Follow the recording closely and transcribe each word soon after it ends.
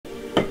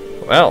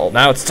Well,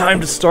 now it's time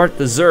to start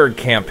the Zerg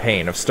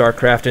campaign of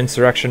Starcraft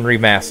Insurrection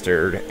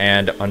Remastered,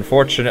 and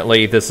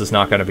unfortunately, this is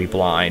not going to be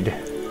blind.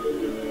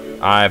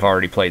 I've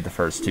already played the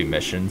first 2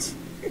 missions.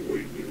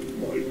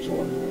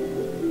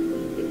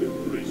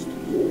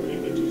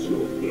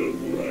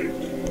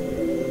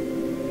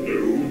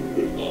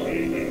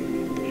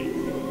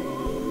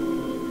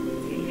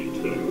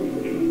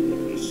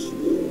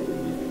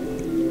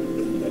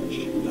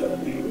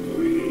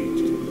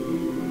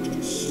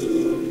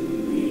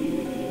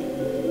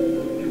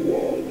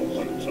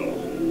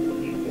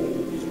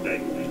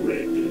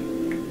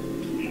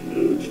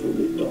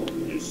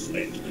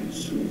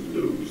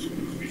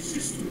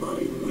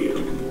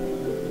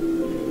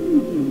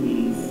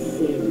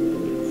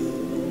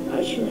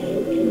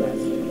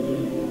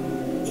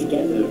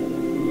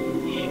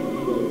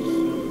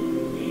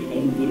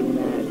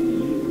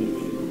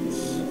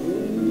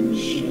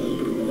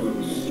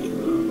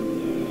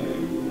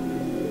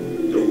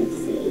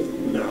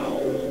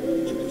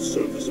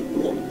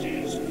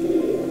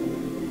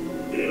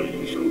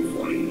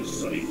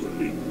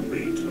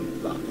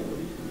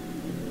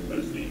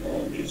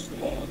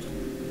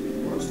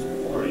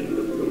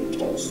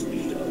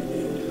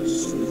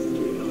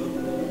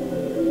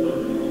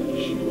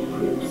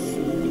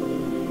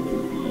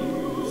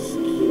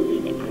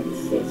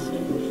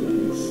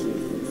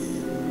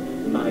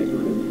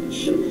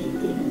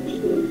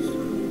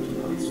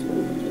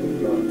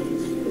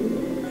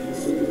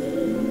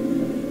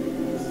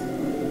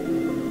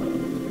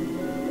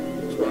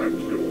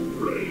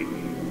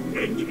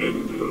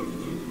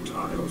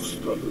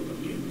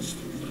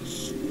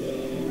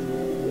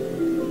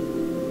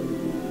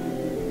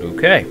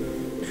 Okay,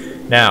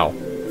 now,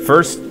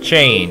 first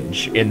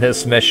change in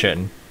this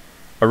mission.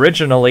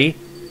 Originally,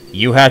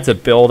 you had to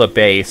build a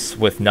base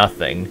with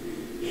nothing.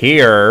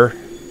 Here,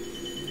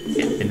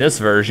 in this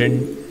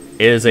version,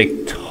 is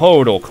a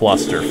total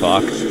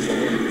clusterfuck,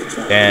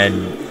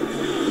 and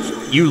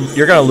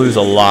you're gonna lose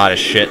a lot of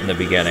shit in the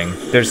beginning.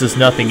 There's just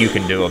nothing you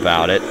can do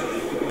about it.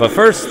 But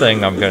first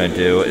thing I'm gonna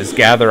do is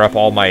gather up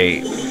all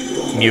my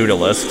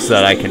mutalisks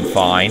that I can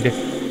find.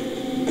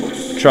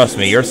 Trust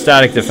me, your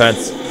static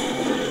defense...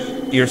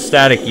 Your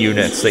static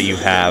units that you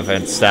have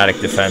and static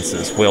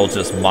defenses will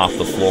just mop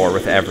the floor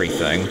with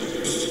everything.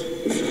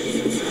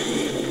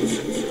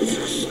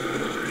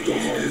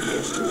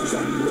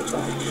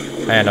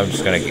 And I'm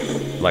just gonna,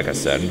 like I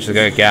said, I'm just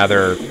gonna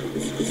gather...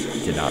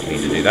 Did not mean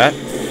to do that.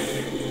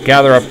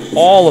 Gather up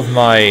all of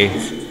my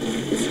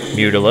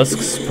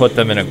mutalisks, put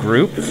them in a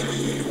group,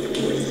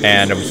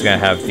 and I'm just gonna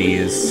have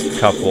these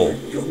couple...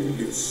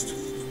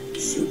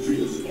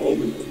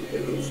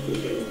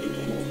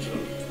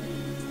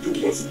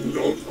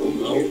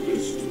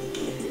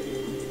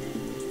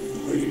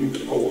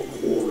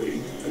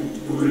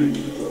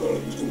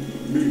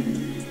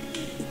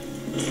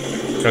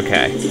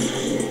 Okay.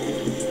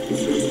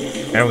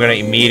 And I'm gonna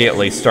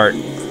immediately start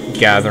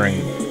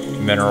gathering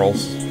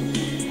minerals.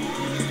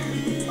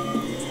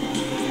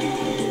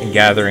 And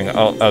gathering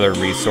other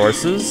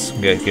resources. I'm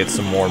gonna get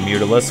some more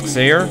mutalisks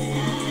here.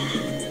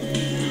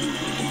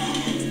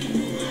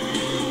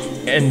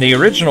 In the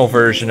original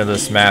version of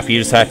this map, you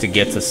just had to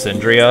get to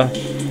Syndrea.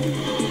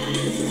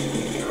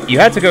 You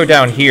had to go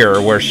down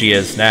here where she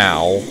is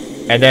now,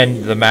 and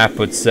then the map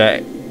would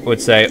say,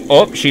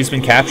 oh, she's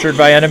been captured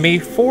by enemy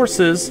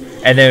forces,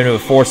 and then it would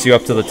force you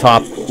up to the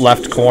top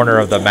left corner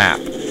of the map,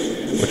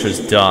 which was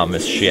dumb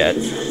as shit.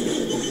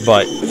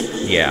 But,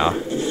 yeah.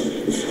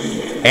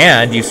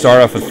 And you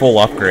start off with full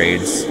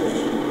upgrades.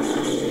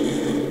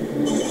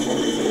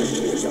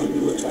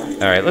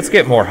 Alright, let's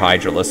get more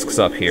Hydralisks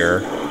up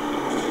here.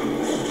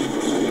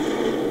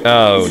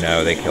 Oh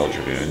no, they killed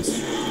Dragoons.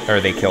 Or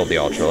they killed the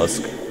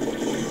Ultralisk.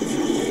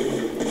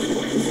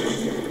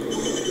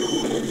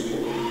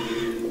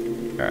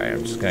 Alright,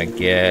 I'm just gonna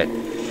get...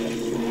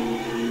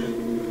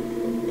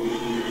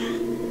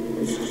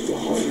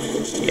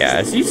 Yeah,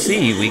 as you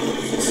see, we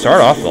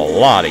start off with a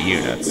lot of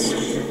units.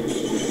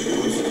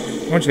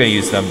 I'm just gonna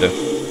use them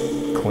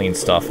to clean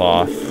stuff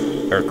off,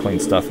 or clean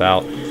stuff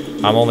out.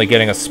 I'm only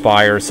getting a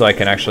Spire so I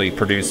can actually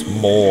produce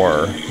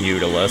more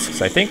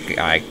Mutalisks. I think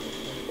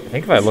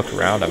if I look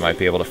around, I might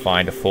be able to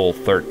find a full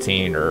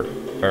 13 or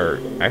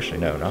actually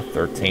no, not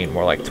 13,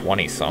 more like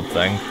 20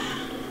 something.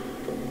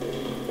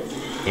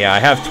 Yeah, I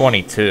have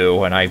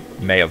 22, and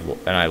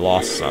I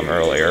lost some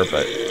earlier,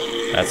 but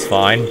that's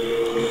fine.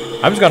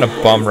 I'm just gonna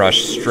bum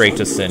rush straight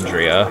to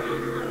Syndrea.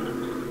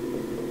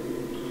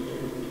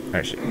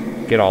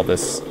 Actually, get all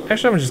this.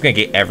 Actually, I'm just gonna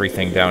get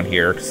everything down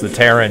here, because the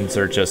Terrans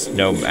are just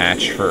no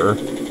match for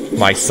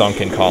my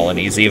sunken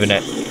colonies, even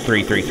at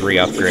 333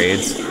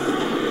 upgrades.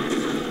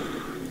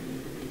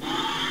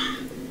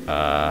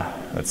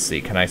 Let's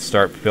see, can I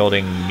start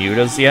building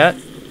mutas yet?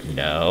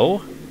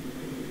 No.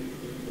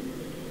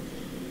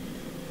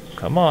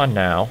 Come on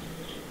now.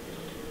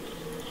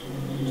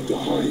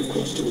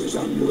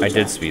 I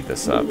did speed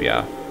this up,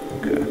 yeah.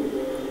 Okay.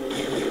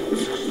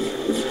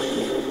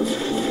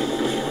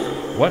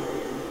 What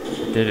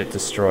did it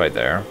destroy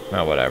there?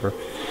 Oh, whatever.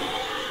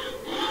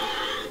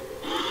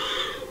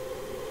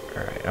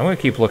 Alright, I'm gonna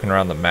keep looking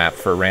around the map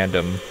for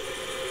random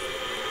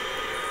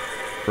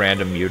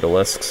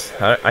mutalisks.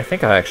 I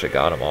think I actually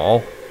got them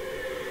all.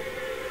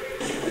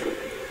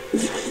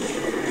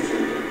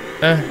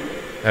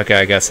 Okay,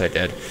 I guess I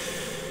did.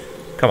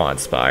 Come on,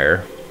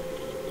 Spire.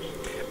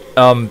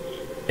 In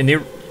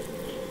the...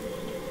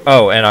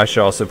 Oh, and I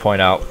should also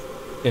point out,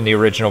 in the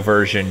original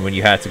version, when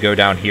you had to go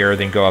down here,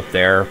 then go up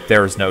there,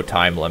 there was no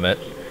time limit.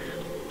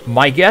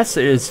 My guess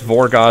is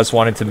Vorgoz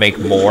wanted to make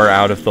more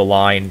out of the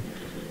line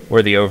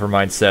where the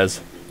Overmind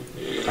says,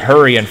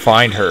 hurry and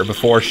find her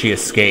before she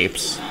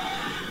escapes.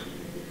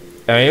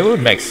 I mean, it would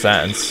make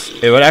sense.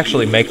 It would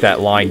actually make that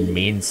line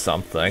mean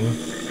something.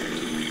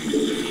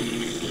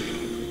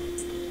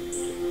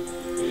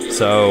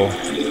 So,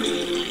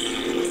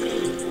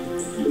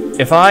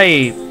 if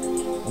I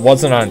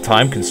wasn't on a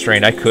time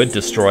constraint, I could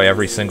destroy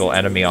every single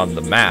enemy on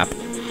the map.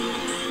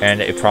 And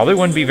it probably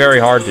wouldn't be very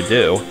hard to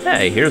do.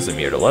 Hey, here's a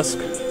Mutalisk.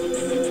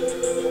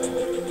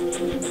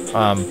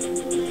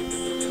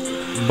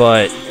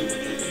 But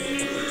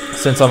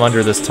since I'm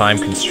under this time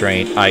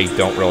constraint, I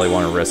don't really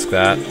want to risk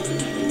that.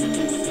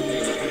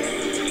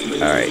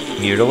 Alright,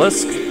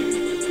 Mutalisk.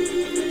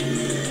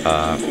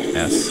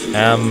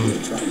 SM.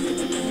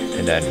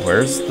 And then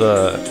where's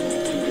the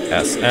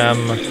SM?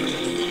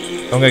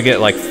 I'm gonna get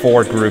like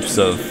 4 groups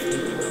of...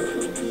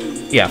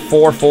 Yeah,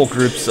 4 full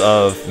groups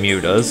of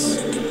mutas.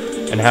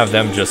 And have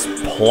them just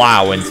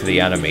plow into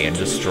the enemy and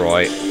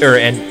destroy... Or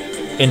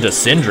into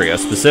Syndrea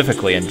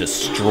specifically and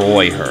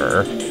destroy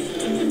her.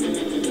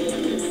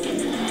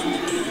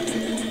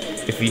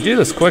 If you do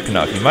this quick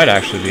enough, you might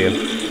actually be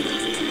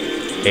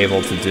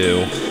able to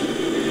do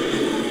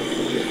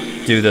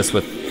this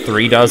with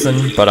 3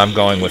 dozen, but I'm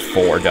going with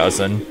 4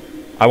 dozen.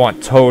 I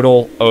want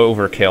total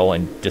overkill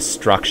and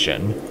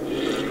destruction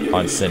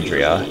on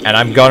Syndrea, and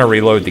I'm gonna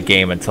reload the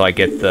game until I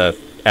get the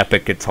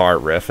epic guitar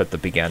riff at the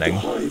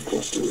beginning.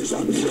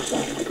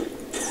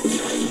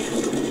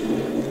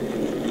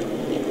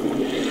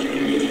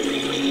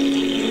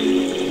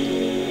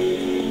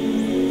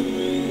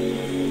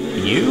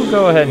 You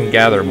go ahead and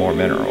gather more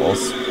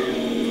minerals.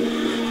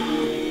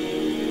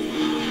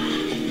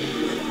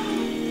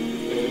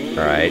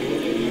 Alright.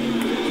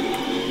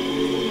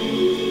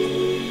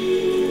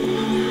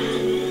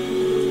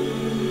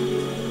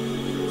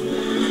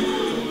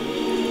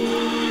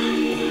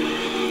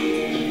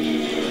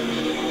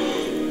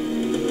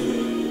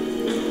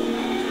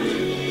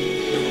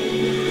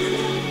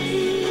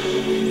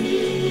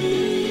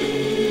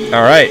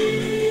 Alright.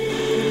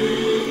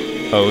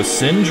 Oh,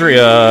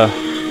 Syndrea.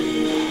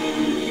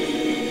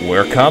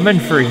 We're coming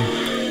for you.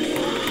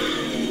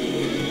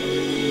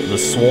 The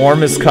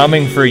swarm is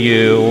coming for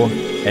you,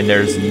 and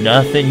there's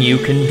nothing you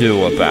can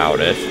do about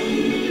it.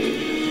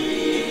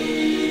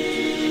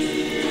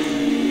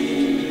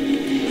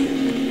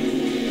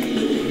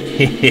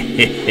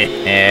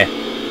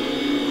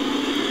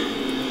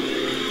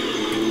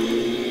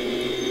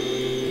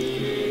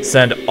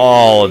 Send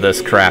all of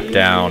this crap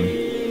down.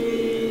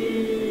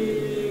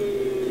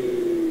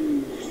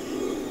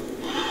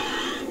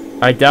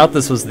 I doubt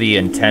this was the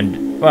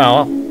intended...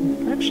 Well,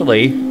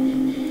 actually...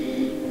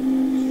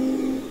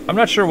 I'm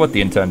not sure what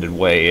the intended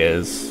way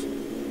is.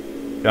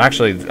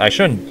 Actually, I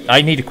shouldn't...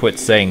 I need to quit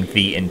saying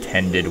the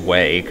intended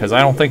way, because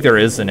I don't think there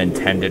is an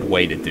intended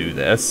way to do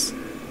this.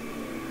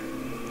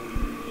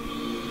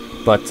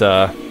 But,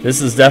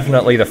 this is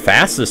definitely the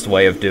fastest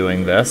way of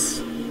doing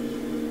this.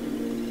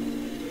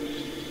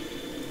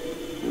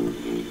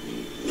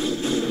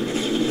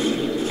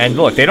 And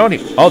look, they don't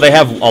oh, they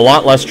have a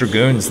lot less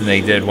Dragoons than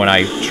they did when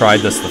I tried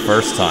this the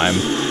first time.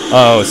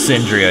 Oh,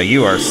 Syndrea,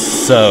 you are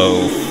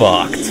so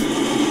fucked.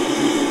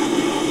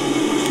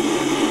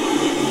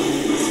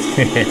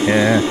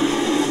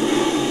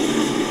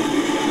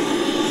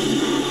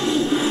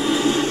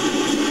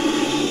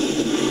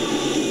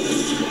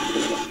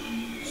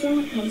 So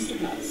it comes to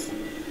pass.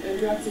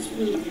 Andrax is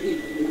proved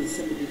weak with his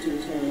sympathy to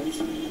the Terrans,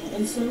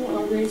 and so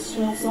our race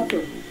shall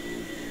suffer.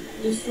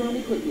 Destroy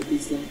me quickly,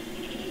 Beastling.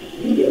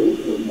 The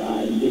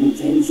Overmind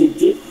intends a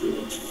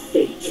different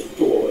fate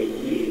for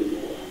you.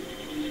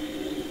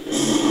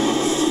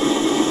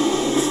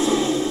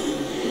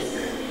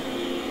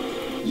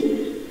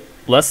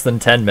 Less than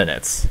 10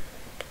 minutes.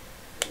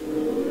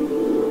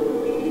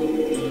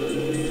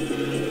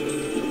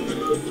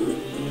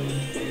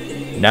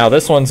 Now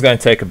this one's going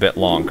to take a bit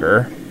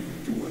longer.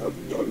 You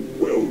have done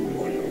well,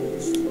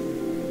 Miles.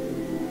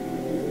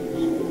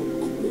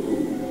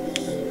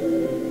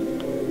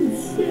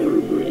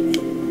 Celebrate.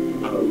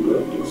 Our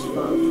work is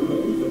far from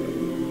over.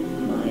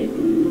 My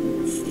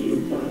brood still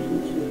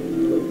bind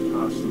will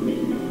toss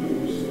many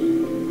hopes.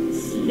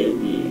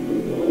 Slowly the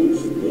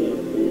walls of their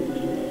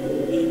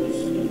fortress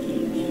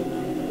begin.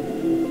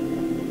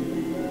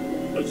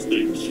 As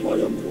they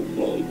triumph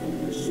above,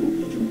 so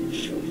you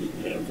shall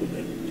have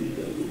them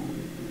below.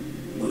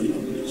 My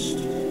honest,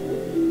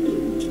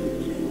 don't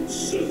appeal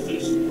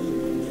surface,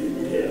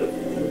 prepare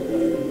for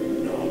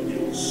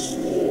Nargil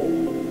swarm.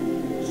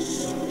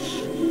 Such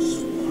is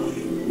my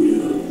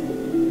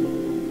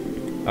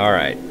will.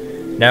 Alright.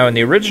 Now, in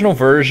the original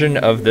version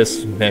of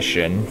this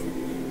mission,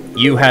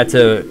 you had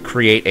to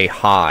create a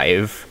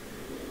hive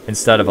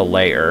instead of a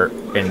layer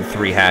in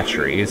 3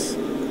 hatcheries.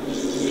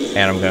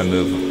 And I'm going to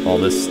move all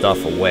this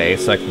stuff away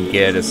so I can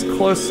get as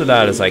close to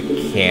that as I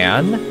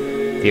can.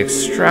 The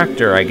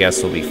extractor, I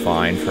guess, will be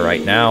fine for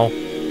right now.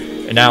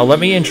 And now let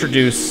me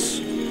introduce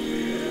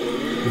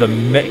a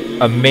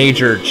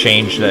major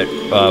change that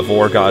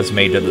Vorgoz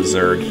made to the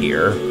Zerg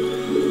here.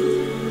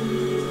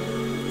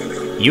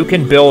 You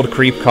can build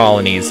creep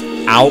colonies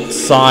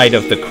outside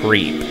of the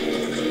creep.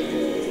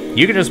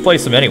 You can just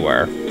place them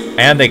anywhere.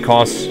 And they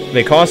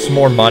cost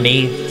more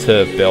money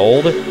to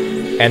build,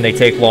 and they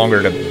take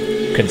longer to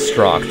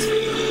construct.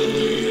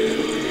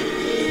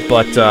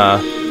 But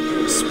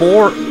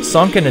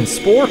sunken and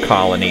spore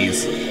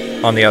colonies,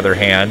 on the other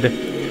hand,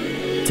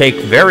 take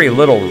very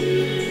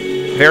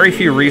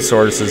few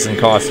resources and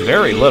cost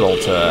very little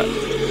to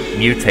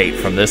mutate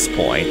from this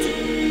point.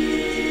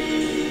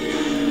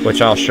 Which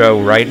I'll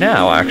show right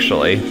now,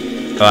 actually.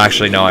 Oh,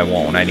 actually, no, I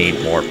won't. I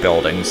need more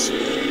buildings.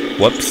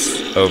 Whoops.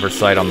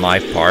 Oversight on my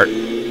part.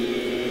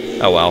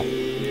 Oh, well.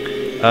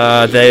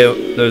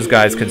 Those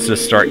guys can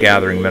just start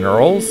gathering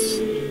minerals.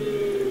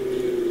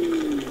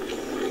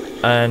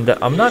 And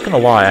I'm not gonna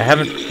lie, I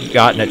haven't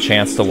gotten a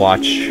chance to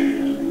watch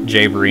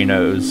Jay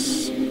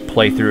Barrino's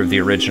playthrough of the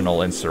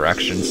original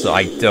Insurrection, so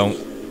I don't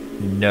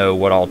know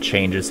what all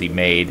changes he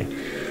made.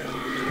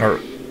 Or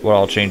what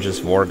all changes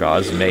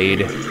Vorgoz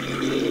made.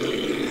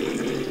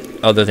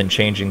 Other than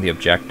changing the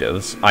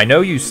objectives. I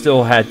know you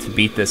still had to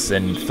beat this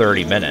in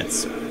 30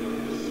 minutes.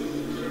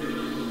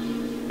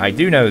 I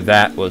do know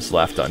that was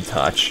left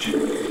untouched.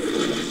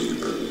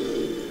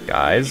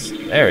 Guys,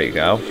 there you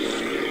go.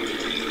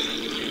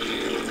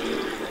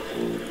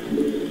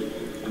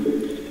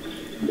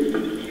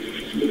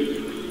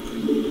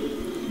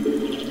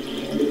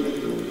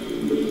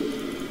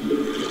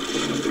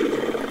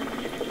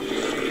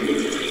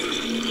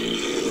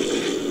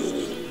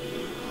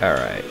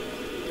 Alright.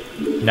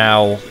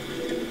 Now,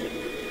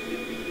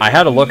 I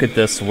had a look at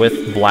this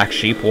with Black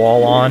Sheep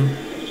Wall on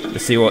to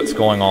see what's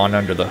going on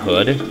under the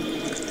hood.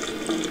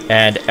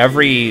 And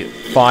every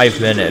 5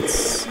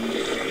 minutes,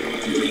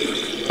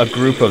 a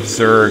group of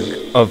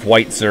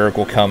white Zerg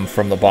will come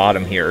from the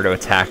bottom here to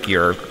attack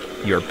your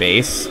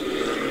base.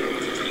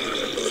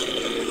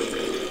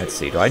 Let's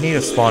see, do I need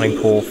a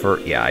spawning pool for...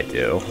 Yeah, I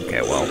do.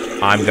 Okay, well,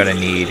 I'm gonna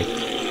need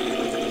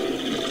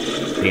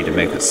to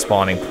make a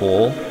spawning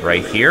pool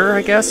right here,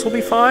 I guess will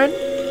be fine.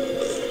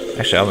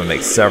 Actually, I'm gonna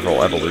make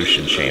several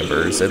evolution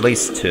chambers, at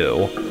least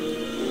 2,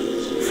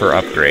 for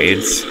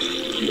upgrades.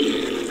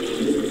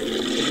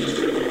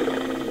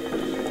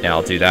 Yeah,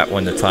 I'll do that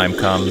when the time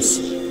comes.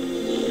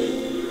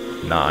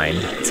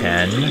 9,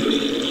 10.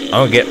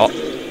 I'm gonna get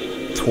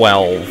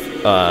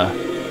 12. I'm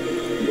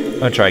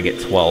gonna try to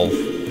get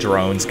 12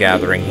 drones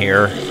gathering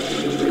here.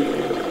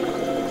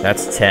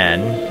 That's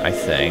 10, I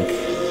think.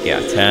 Yeah,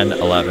 10,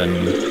 11.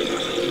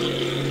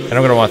 And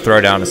I'm gonna want to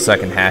throw down a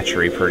second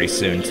hatchery pretty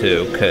soon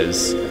too,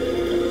 because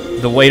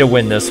the way to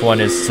win this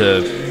one is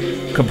to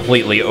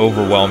completely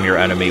overwhelm your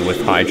enemy with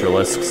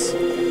Hydralisks.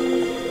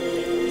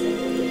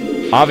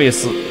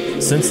 Obviously,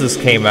 since this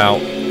came out,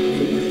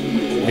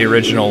 the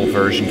original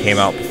version came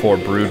out before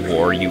Brood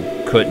War, you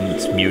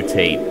couldn't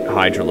mutate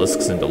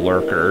Hydralisks into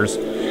lurkers.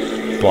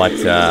 But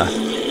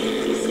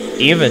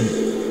even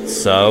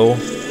so,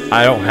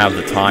 I don't have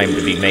the time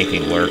to be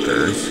making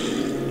lurkers.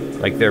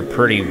 Like, they're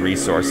pretty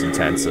resource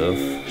intensive.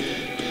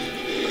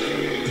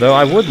 Though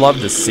I would love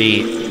to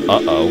see...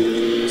 Uh-oh.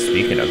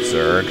 Speaking of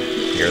Zerg,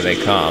 here they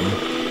come.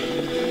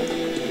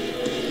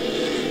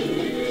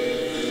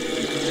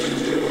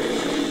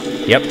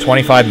 Yep,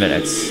 25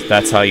 minutes.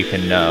 That's how you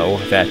can know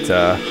that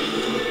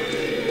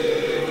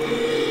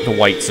the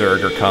white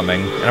Zerg are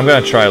coming. And I'm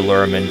going to try to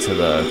lure them into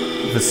the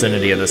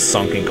vicinity of this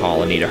sunken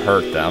colony to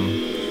hurt them.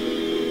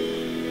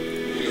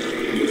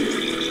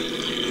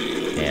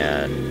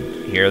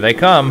 And here they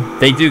come.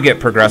 They do get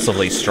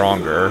progressively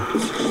stronger.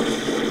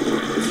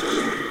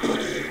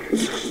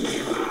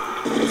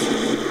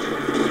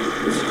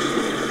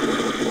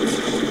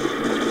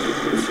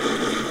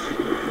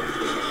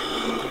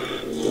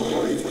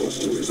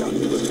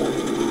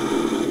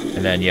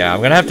 And then, yeah, I'm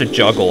going to have to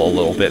juggle a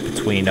little bit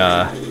between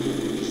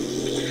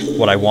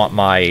what I want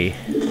my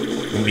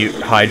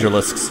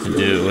Hydralisks to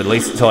do, at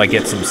least until I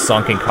get some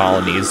sunken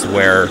colonies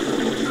where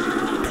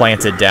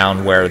planted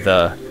down where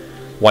the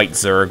white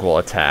Zerg will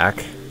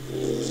attack.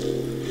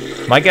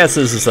 My guess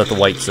is that the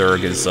white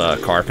Zerg is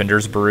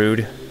Carpenter's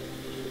Brood.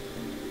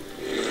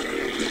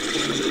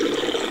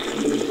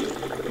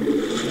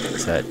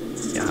 Is that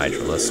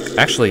Hydralisk?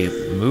 Actually,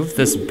 move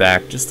this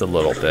back just a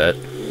little bit.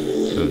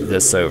 Move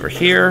this over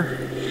here.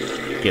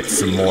 Get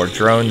some more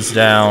drones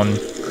down.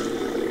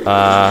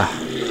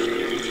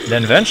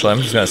 Then eventually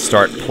I'm just gonna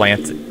start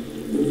planting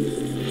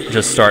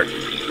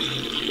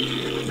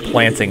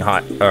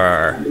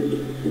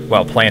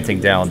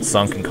down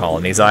sunken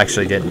colonies. I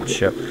actually didn't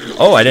show...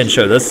 Oh, I didn't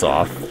show this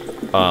off.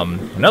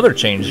 Another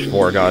change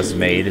Vorgoz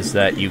made is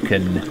that you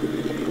can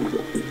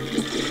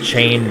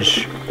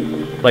change...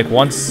 Like,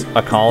 once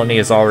a colony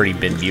has already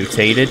been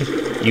mutated,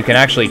 you can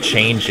actually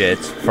change it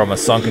from a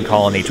sunken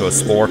colony to a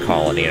spore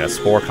colony, and a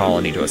spore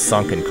colony to a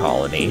sunken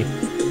colony,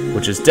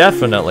 which is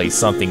definitely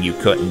something you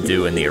couldn't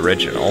do in the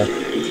original.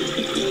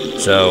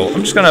 So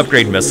I'm just going to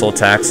upgrade missile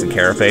attacks and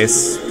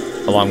carapace,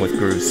 along with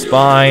grooved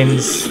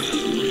spines.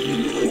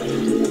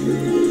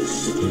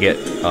 And get,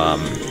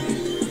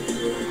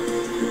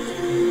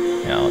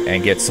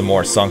 and get some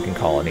more sunken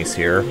colonies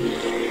here.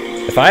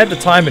 If I had the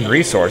time and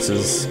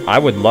resources, I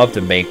would love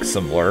to make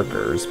some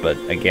lurkers, but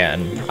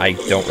again, I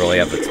don't really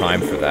have the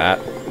time for that.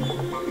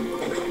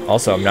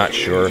 Also, I'm not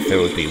sure if it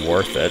would be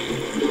worth it.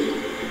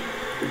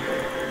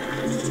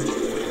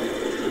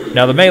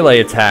 Now, the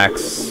melee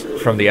attacks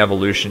from the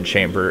evolution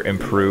chamber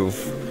improve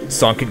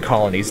sunken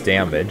colonies'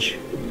 damage.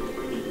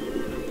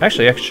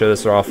 Actually, I can show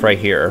this off right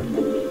here.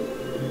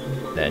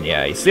 And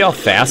yeah, you see how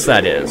fast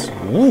that is?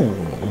 Woo!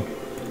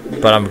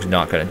 But I'm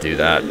not going to do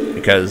that,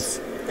 because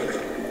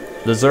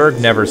the Zerg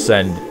never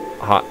send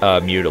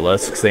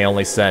Mutalisks, they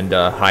only send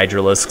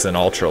Hydralisks and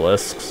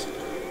Ultralisks.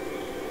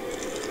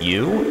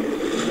 You?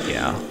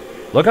 Yeah.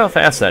 Look how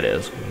fast that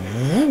is.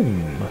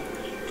 Vroom.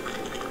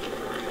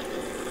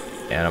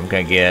 And I'm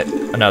gonna get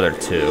another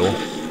 2.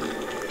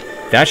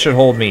 That should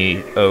hold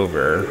me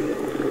over.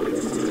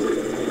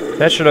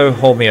 That should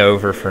hold me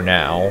over for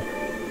now.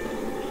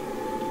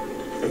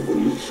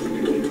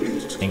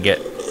 And get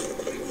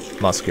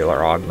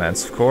muscular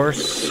augments, of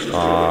course.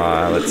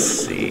 Let's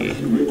see.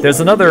 There's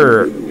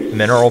another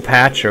mineral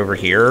patch over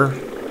here,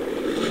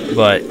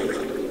 but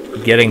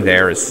getting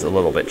there is a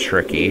little bit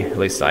tricky, at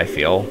least I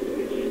feel.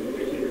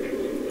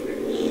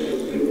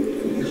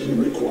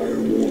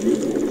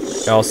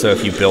 Also,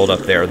 if you build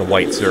up there, the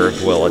white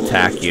Zerg will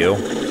attack you.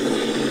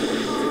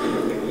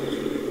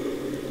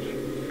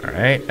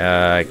 Alright,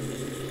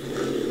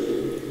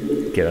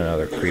 get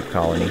another creep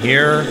colony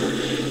here.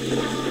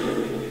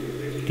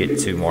 Get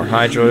 2 more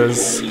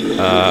Hydras.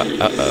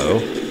 Uh-oh.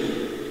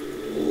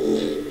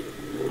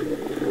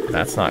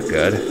 That's not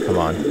good. Come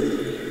on.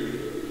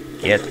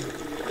 Get.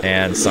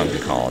 And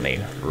sunken colony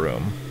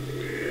room.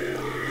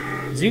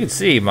 As you can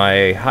see,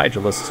 my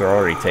Hydralisks are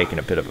already taking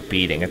a bit of a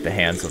beating at the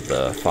hands of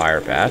the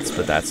fire bats,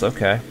 but that's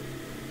okay.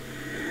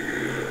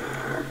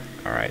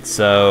 Alright,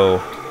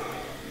 so...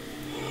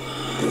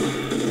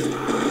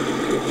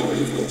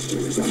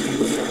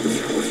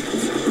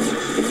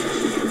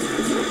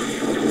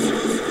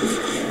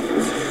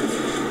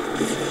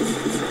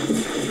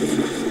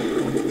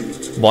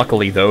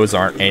 Luckily, those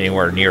aren't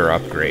anywhere near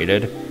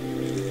upgraded.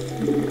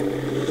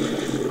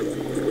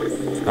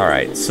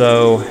 Alright,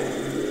 so...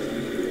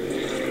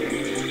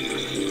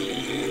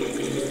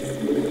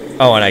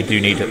 Oh, and I do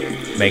need to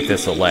make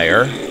this a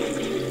layer.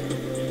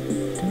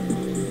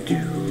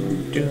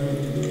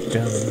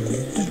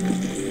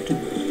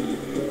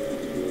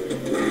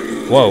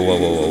 Whoa, whoa,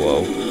 whoa, whoa,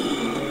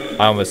 whoa.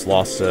 I almost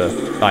lost a...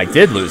 I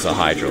did lose a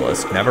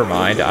Hydralisk. Never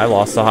mind, I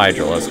lost a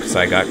Hydralisk because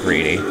I got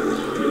greedy.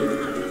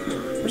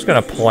 I'm just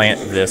gonna plant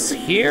this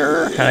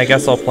here, and I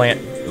guess I'll plant...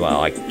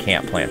 Well, I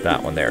can't plant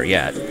that one there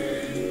yet.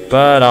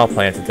 But I'll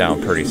plant it down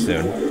pretty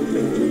soon.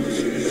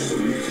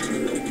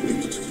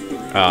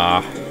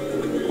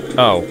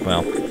 Oh,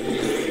 well.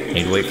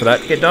 Need to wait for that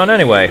to get done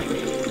anyway.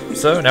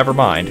 So, never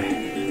mind.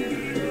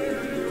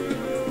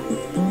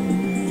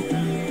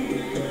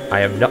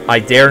 I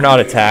dare not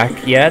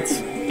attack yet,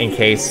 in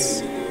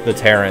case the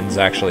Terrans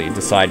actually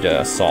decide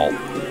to assault.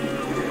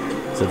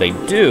 So if they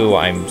do,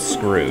 I'm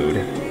screwed.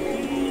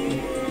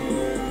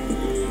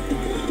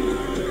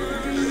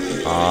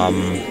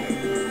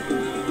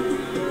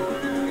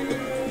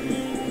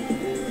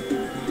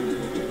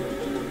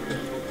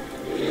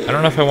 I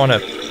don't know if I want to...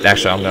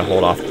 Actually, I'm going to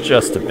hold off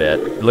just a bit.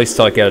 At least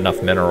till I get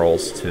enough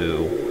minerals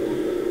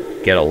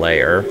to get a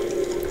layer.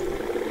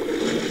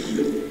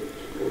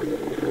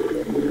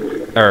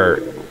 Or,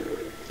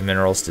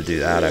 minerals to do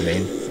that, I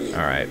mean.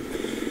 Alright.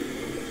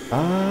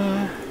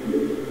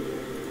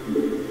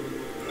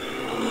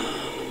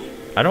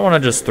 I don't want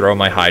to just throw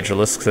my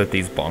Hydralisks at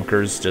these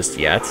bunkers just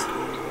yet.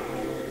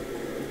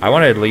 I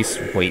want to at least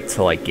wait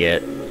till I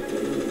get...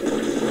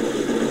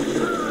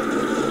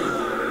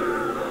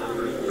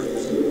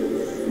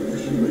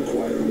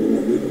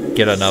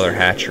 Get another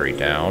hatchery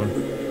down.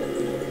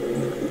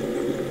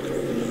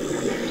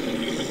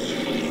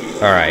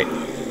 Alright.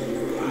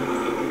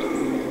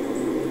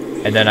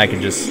 And then I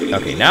can just...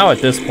 Okay, now at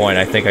this point,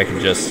 I think I can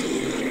just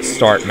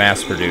start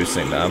mass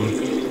producing them.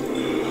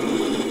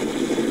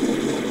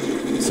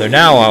 So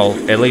now I'll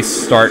at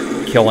least start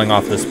killing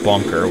off this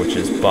bunker, which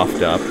is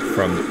buffed up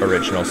from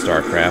original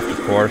Starcraft,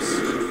 of course.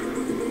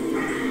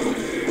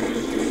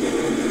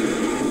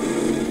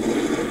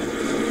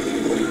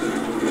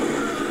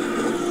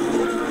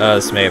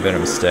 This may have been a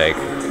mistake.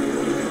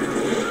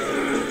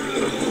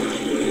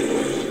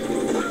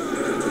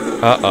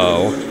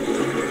 Uh-oh.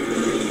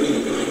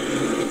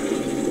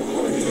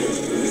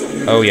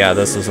 Oh yeah,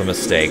 this is a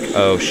mistake.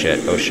 Oh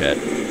shit, oh shit.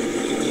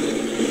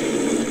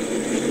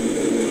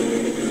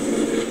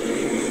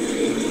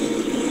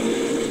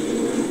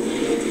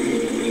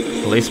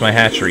 At least my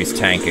hatchery's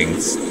tanking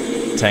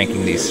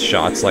these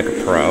shots like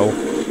a pro.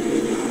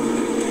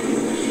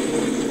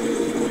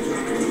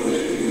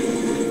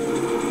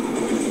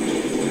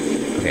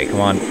 Okay,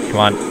 come on, come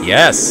on.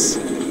 Yes!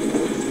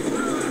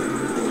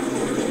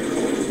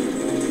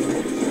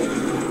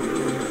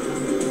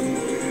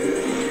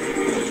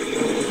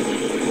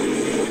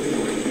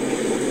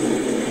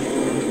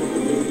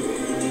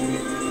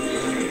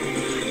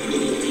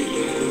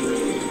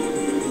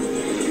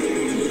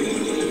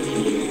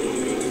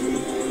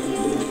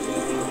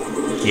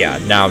 Yeah,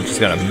 now I'm just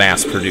gonna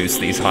mass produce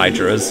these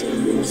Hydras.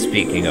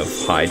 Speaking of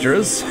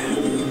Hydras.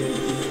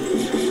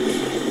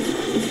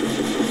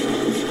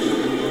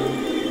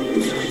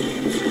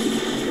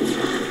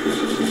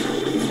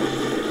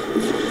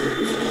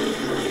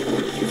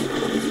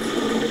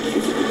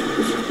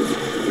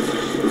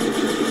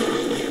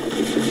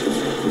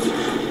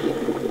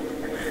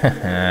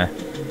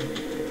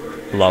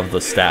 Love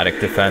the static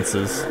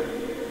defenses.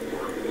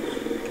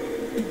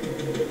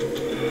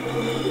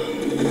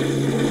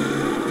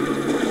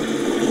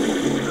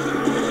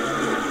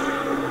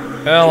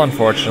 Well,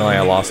 unfortunately,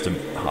 I lost a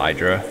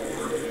Hydra.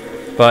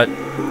 But,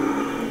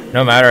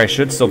 no matter, I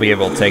should still be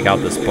able to take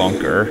out this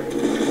bunker.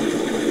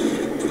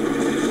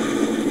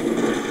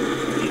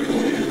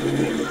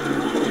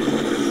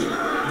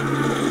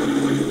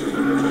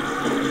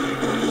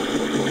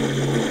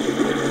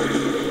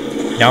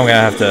 Now I'm gonna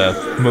have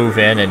to move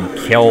in and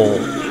kill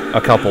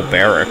a couple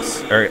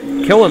barracks. Or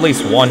kill at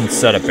least one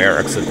set of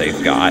barracks that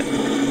they've got.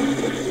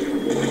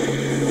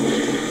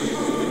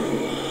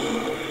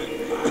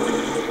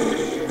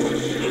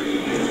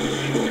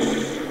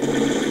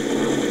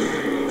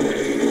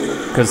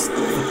 Because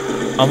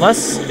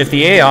if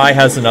the AI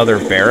has another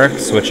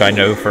barracks, which I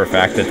know for a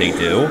fact that they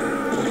do,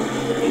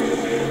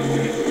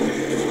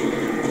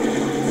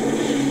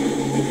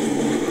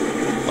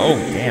 oh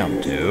damn,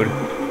 dude.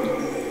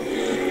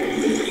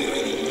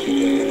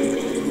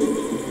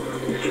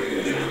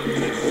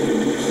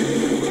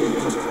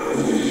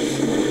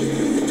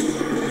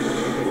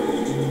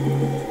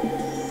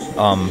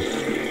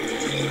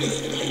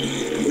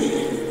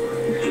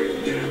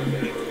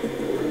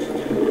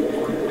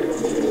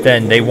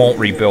 Then they won't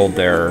rebuild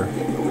their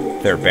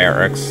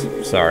barracks.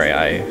 Sorry,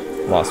 I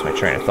lost my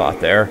train of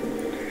thought there.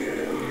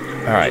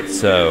 Alright,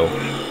 so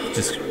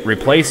just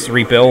replace,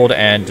 rebuild,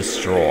 and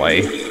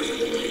destroy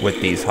with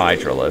these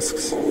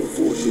Hydralisks.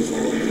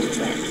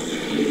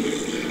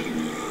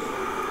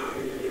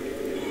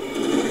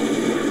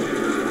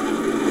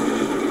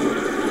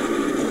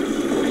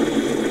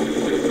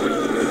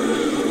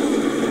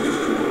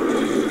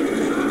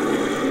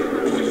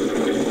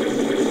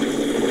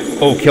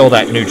 Oh, kill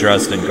that New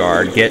Dresden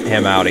guard. Get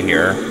him out of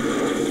here.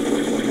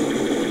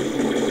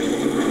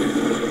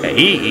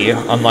 He,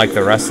 unlike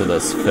the rest of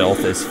this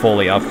filth, is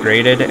fully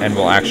upgraded and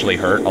will actually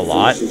hurt a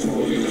lot.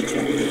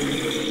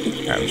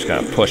 Alright, I'm just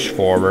gonna push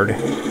forward.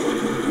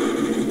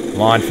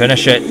 Come on,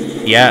 finish it.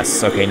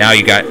 Yes. Okay, now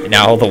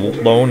the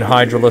lone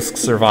Hydralisk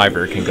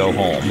survivor can go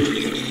home.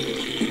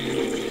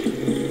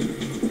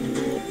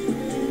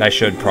 I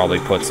should probably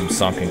put some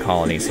sunken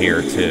colonies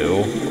here,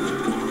 too.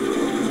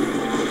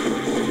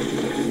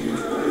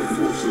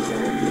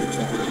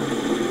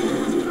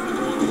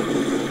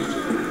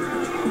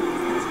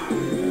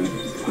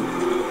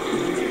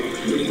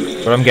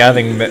 But I'm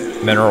gathering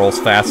minerals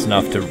fast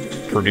enough to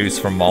produce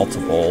from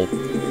multiple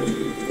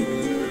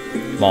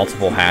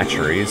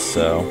hatcheries,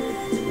 so...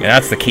 Yeah,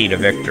 that's the key to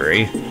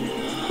victory.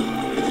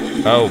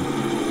 Oh.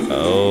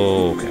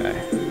 Okay.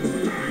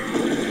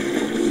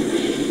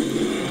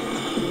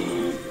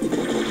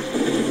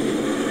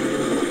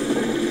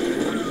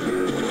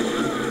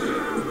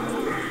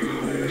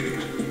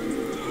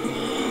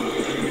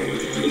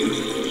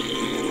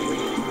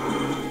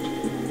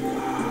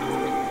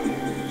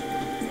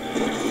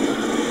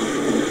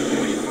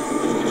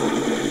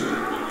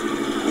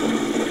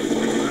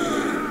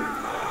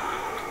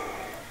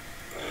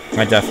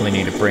 I definitely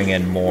need to bring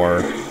in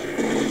more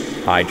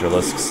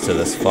Hydralisks to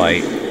this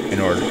fight in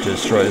order to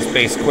destroy this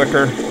base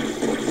quicker.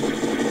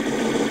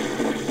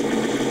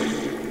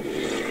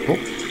 Oh,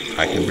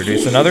 I can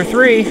produce another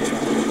 3.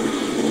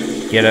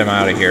 Get him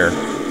out of here.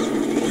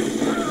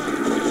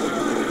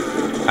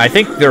 I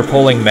think they're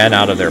pulling men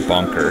out of their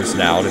bunkers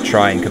now to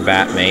try and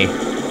combat me.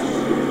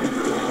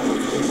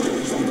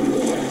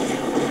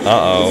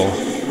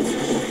 Uh-oh.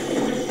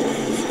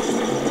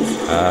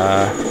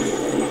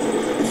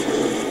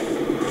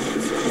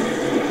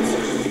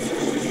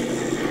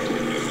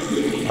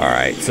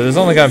 Alright, so there's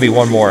only going to be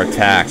one more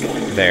attack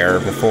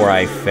there before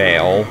I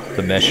fail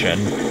the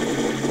mission.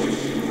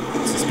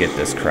 Let's just get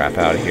this crap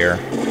out of here.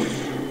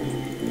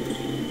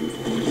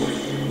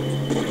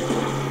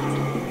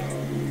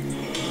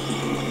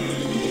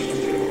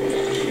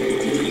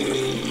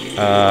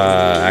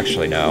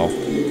 Actually no.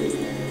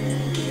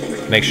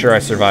 Make sure I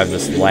survive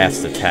this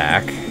last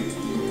attack.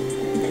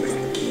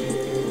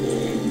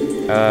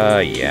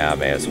 Yeah,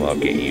 may as well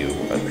get you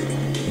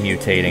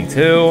mutating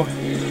too.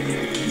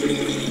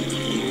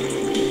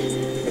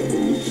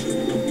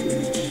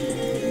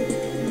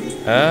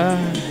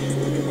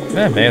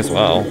 May as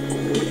well.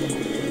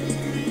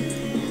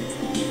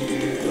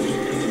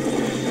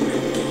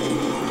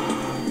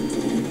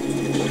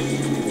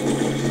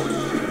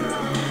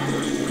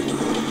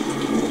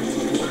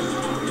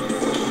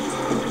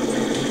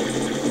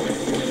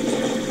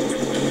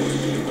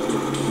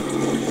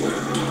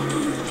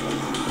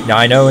 Now,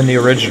 I know in the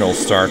original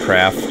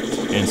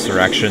Starcraft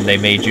Insurrection, they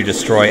made you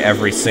destroy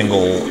every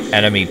single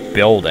enemy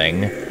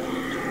building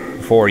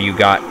before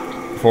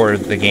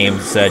the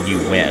game said you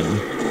win.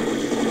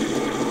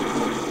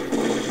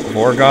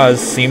 Vorgaz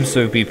seems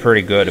to be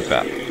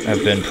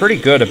have been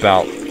pretty good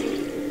about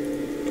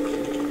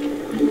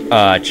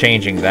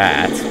changing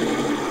that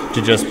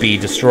to just be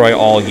destroy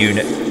all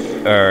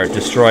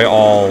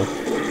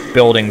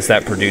buildings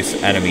that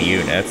produce enemy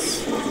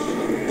units.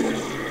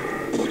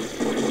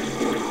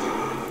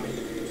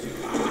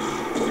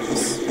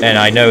 And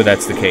I know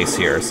that's the case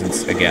here,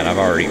 since, again, I've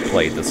already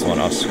played this one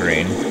off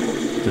screen,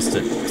 just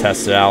to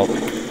test it out.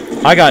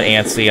 I got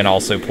antsy and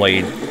also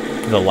played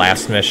the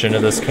last mission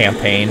of this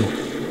campaign,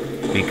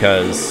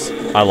 because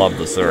I love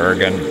the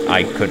Zerg, and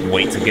I couldn't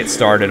wait to get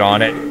started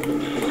on it.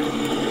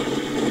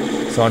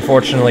 So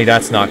unfortunately,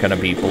 that's not going to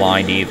be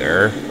blind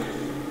either.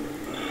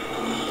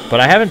 But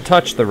I haven't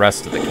touched the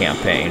rest of the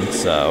campaign,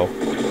 so...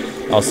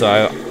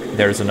 Also,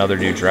 there's another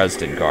new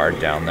Dresden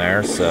guard down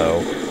there, so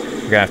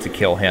we're gonna have to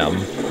kill him,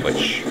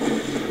 which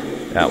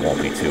that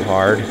won't be too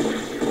hard.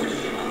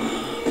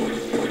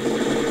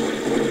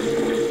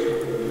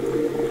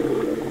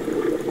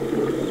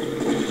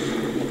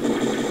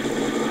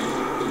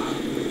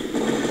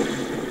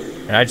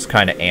 And I just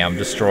kind of am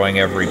destroying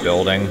every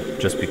building,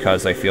 just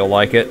because I feel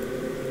like it.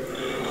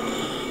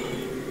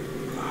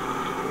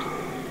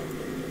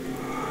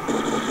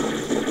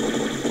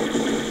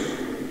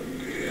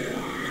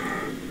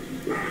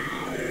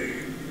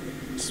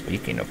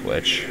 Speaking of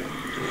which,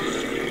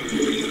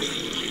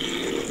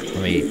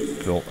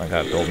 I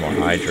gotta build more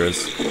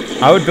Hydras.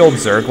 I would build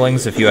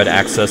Zerglings if you had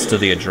access to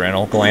the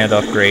Adrenal Gland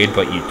upgrade,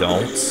 but you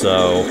don't,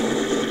 so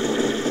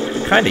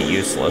kind of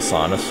useless,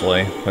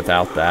 honestly,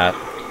 without that.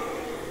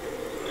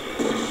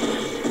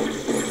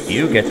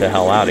 You get the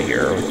hell out of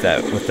here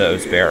with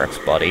those barracks,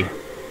 buddy.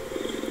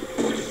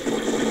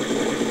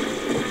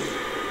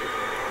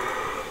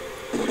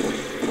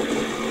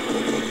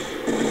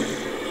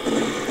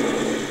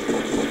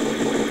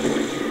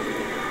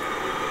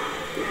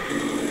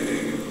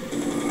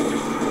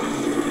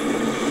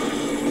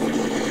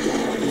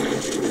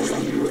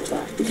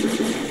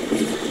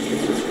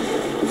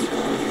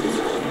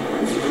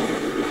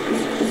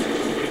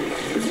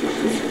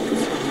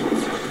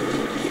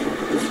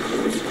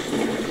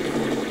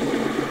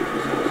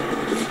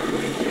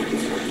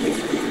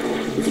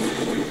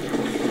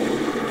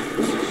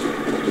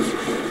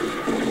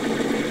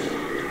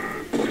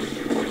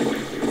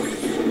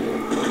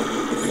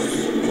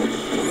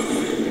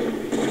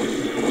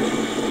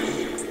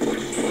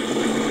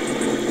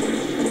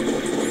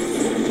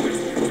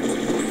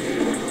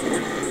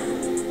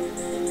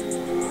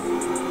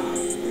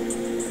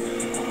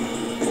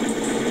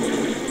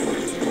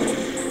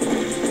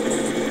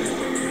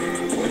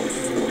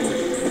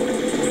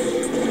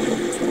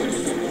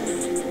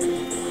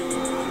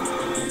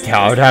 Yeah,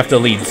 I would have to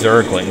lead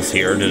Zerglings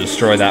here to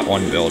destroy that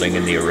one building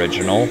in the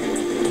original.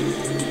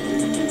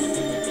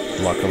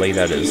 Luckily,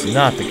 that is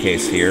not the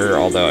case here,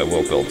 although I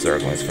will build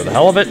Zerglings for the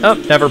hell of it. Oh,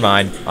 never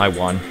mind. I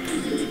won.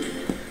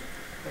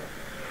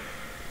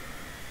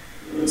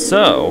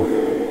 So,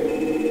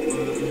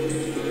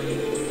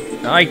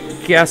 I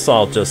guess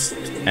I'll just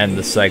end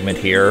the segment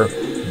here.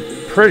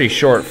 Pretty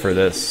short for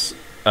this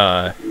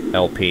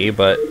LP,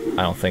 but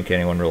I don't think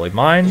anyone really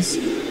minds.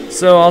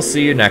 So I'll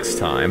see you next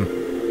time.